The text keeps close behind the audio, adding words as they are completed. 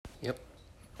Yep.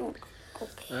 Okay.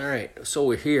 All right. So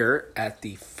we're here at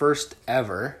the first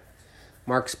ever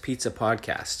Mark's Pizza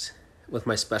podcast with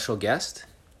my special guest.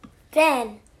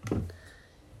 Ben.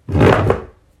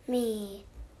 Me.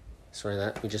 Sorry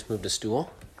that we just moved a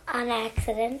stool. On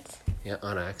accident. Yeah,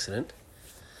 on accident.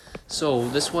 So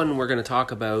this one we're going to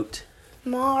talk about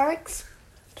Mark's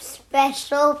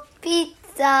special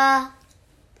pizza.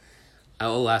 I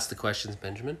will ask the questions,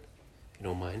 Benjamin, if you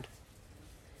don't mind.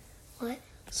 What?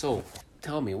 So,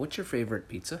 tell me, what's your favorite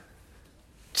pizza?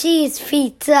 Cheese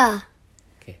pizza.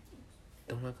 Okay.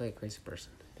 Don't act like a crazy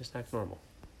person. Just act normal.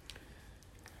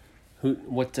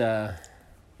 What do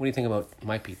you think about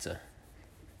my pizza?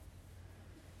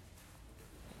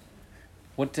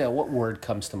 What word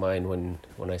comes to mind when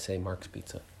I say Mark's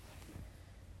Pizza?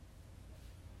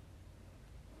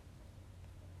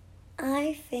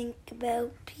 I think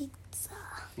about pizza.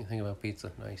 You think about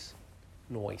pizza? Nice.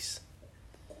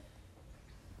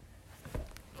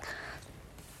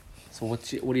 So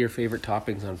what are your favorite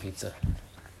toppings on pizza?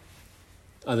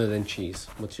 Other than cheese,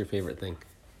 what's your favorite thing?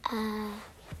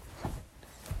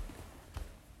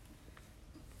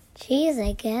 Cheese,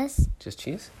 I guess. Just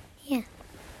cheese? Yeah.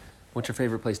 What's your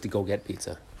favorite place to go get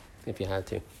pizza, if you had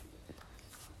to?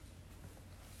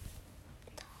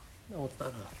 No, it's not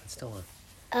on. It's still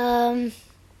on.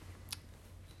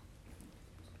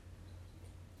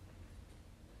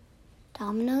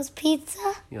 Domino's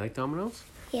Pizza? You like Domino's?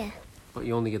 Yeah. But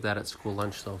you only get that at school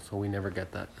lunch, though, so we never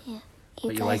get that. Yeah.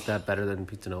 But you like that better than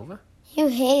Pizza Nova? You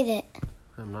hate it.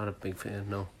 I'm not a big fan,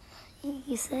 no.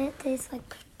 You said it tastes like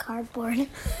cardboard.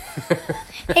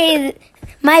 Hey,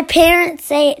 my parents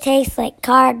say it tastes like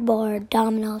cardboard,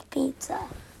 Domino's Pizza.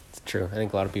 It's true. I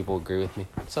think a lot of people agree with me.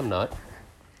 Some not. Do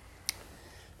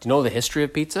you know the history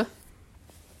of pizza?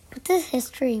 What does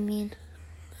history mean?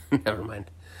 Never mind.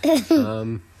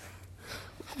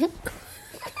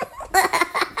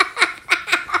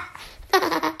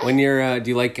 When you're,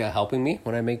 do you like helping me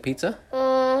when I make pizza?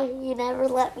 You never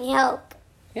let me help.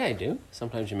 Yeah, I do.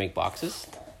 Sometimes you make boxes.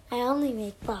 I only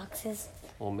make boxes.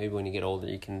 Well, maybe when you get older,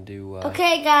 you can do.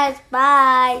 Okay, guys,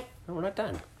 bye. No, we're not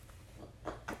done.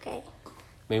 Okay.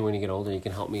 Maybe when you get older, you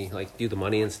can help me like do the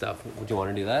money and stuff. Would you want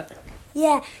to do that?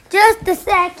 Yeah, just a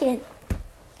second.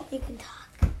 You can talk.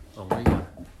 Oh, where are you going?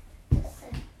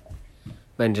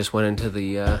 Ben just went into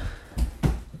the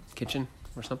kitchen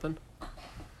or something.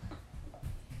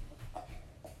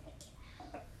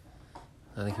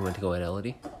 I think he went to go at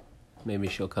Elodie. Maybe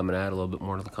she'll come and add a little bit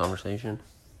more to the conversation.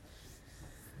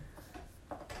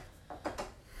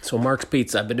 So Mark's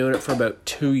Pizza, I've been doing it for about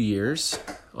 2 years,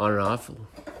 on and off,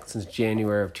 since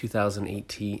January of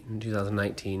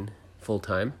 2019, full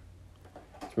time.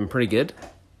 It's been pretty good.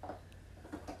 A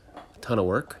ton of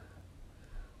work,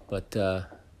 but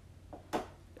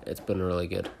it's been really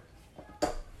good.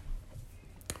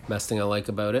 Best thing I like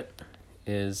about it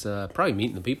is probably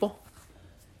meeting the people,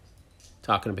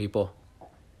 talking to people.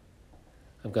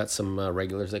 I've got some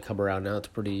regulars that come around now. It's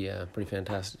pretty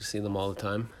fantastic to see them all the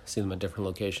time. See them at different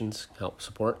locations, help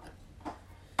support.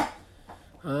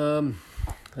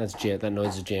 That's Jam. That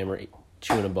noise is Jammer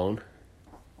chewing a bone.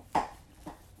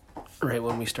 Right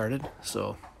when we started,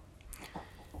 so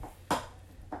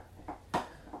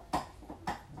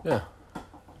yeah.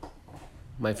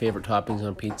 My favorite toppings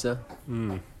on pizza?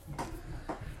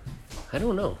 I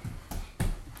don't know.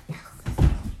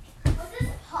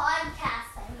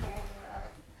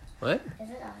 What? Is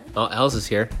it on? Oh, Els is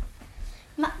here.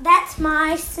 That's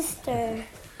my sister.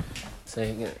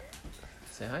 Say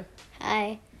hi.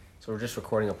 Hi. So we're just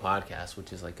recording a podcast,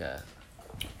 which is like a.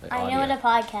 I know what a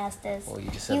podcast is. Well, you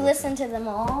just said you listen to them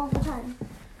all the time.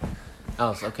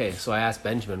 Els, okay. So I asked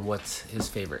Benjamin, what's his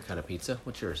favorite kind of pizza?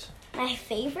 What's yours? My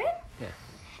favorite? Yeah.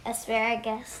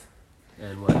 Asparagus.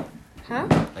 And what? Huh?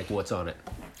 Like what's on it?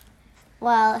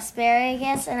 Well,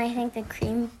 asparagus, and I think the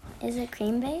cream. Is it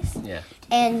cream base? Yeah.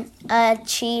 And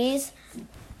cheese.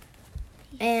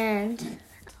 And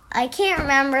I can't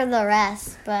remember the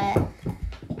rest, but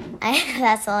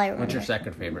that's all I remember. What's your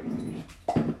second favorite?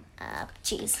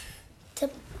 Cheese.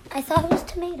 I thought it was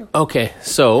tomato. Okay,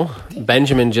 so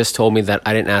Benjamin just told me that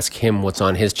I didn't ask him what's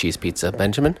on his cheese pizza.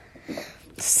 Benjamin?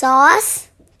 Sauce,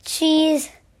 cheese,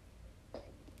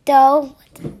 dough.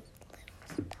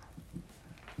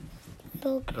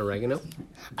 Oregano?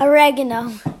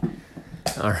 Oregano.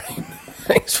 All right.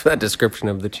 Thanks for that description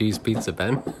of the cheese pizza,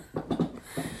 Ben.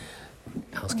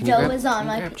 Alice, can you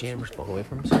grab Jammer's phone away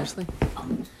from him, seriously?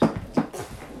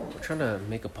 We're trying to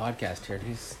make a podcast here.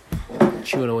 He's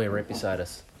chewing away right beside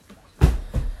us.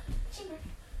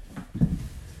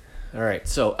 All right,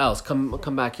 so Alice,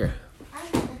 come back here.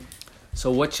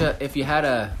 So what if you had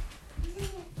a...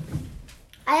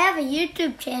 I have a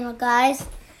YouTube channel, guys.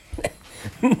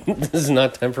 This is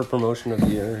not time for promotion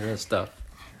of your stuff.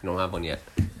 You don't have one yet.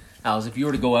 Alice, if you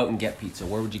were to go out and get pizza,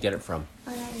 where would you get it from?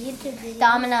 On our YouTube videos.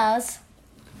 Domino's.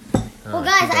 Well,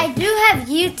 guys, I do have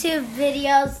YouTube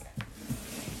videos.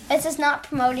 It's just not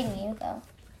promoting you, though.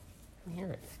 I hear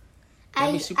it.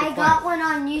 I be super got quiet. one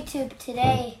on YouTube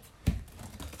today,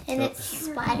 and it's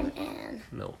Spider-Man.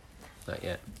 No, not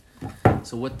yet.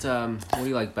 So what do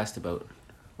you like best about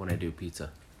when I do pizza?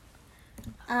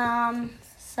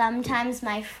 Sometimes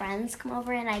my friends come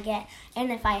over and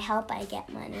if I help, I get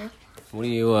money. What do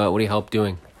you help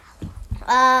doing?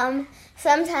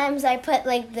 Sometimes I put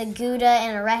like the Gouda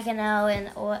and oregano and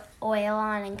oil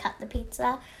on and cut the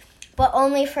pizza, but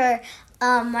only for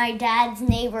my dad's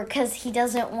neighbor because he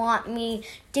doesn't want me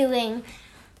doing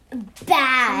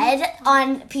bad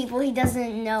on people he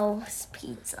doesn't know's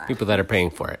pizza. People that are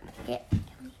paying for it. Yeah.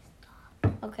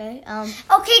 Okay.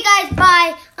 Okay, guys,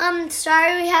 bye.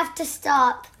 Sorry we have to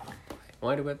stop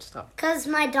Why do we have to stop? because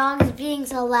my dog is being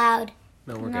so loud.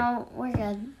 No, we're good. No, we're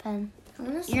good, Ben.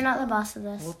 You're not the boss of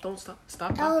this. Well, don't stop.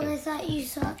 Stop Oh, talking. I thought you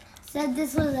said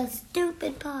this was a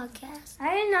stupid podcast.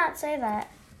 I did not say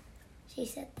that. She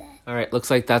said that. All right,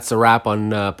 looks like that's a wrap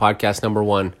on podcast number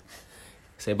 1.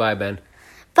 Say bye, Ben.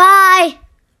 Bye.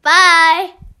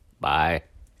 Bye. Bye.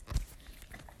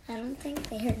 I don't think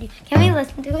they heard you. Can we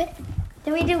listen to it?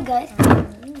 Did we do good?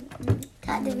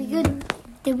 Dad, did we good?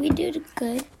 Did we do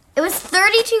good? It was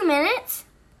 32 minutes?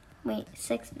 Wait,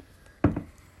 6 minutes.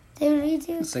 Did we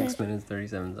do 6 good? minutes,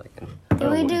 37 seconds.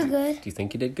 Did we do good? Do you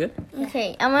think you did good?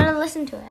 Okay, I'm going to listen to it.